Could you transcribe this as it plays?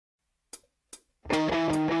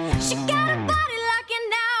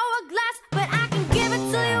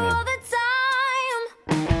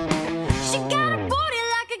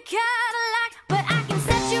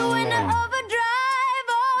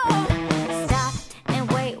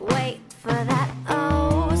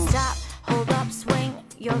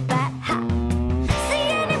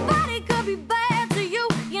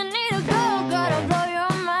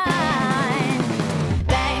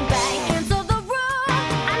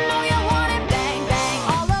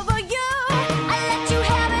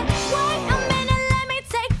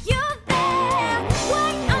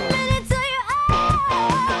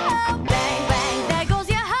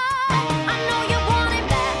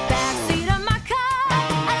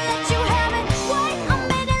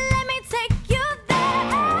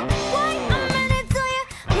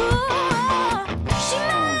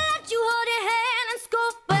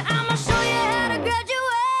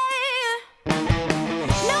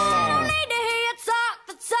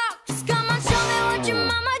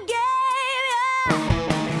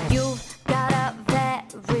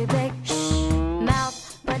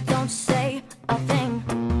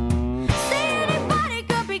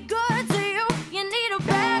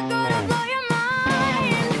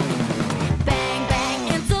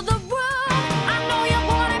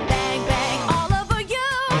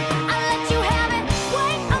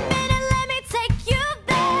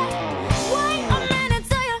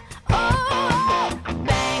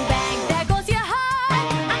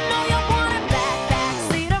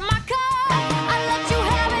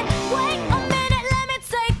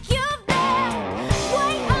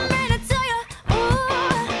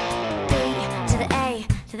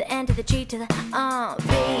to the G to the B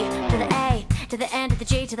to the A to the N to the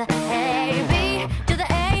G to the A, B to the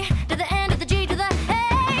A to the N to the G to the A.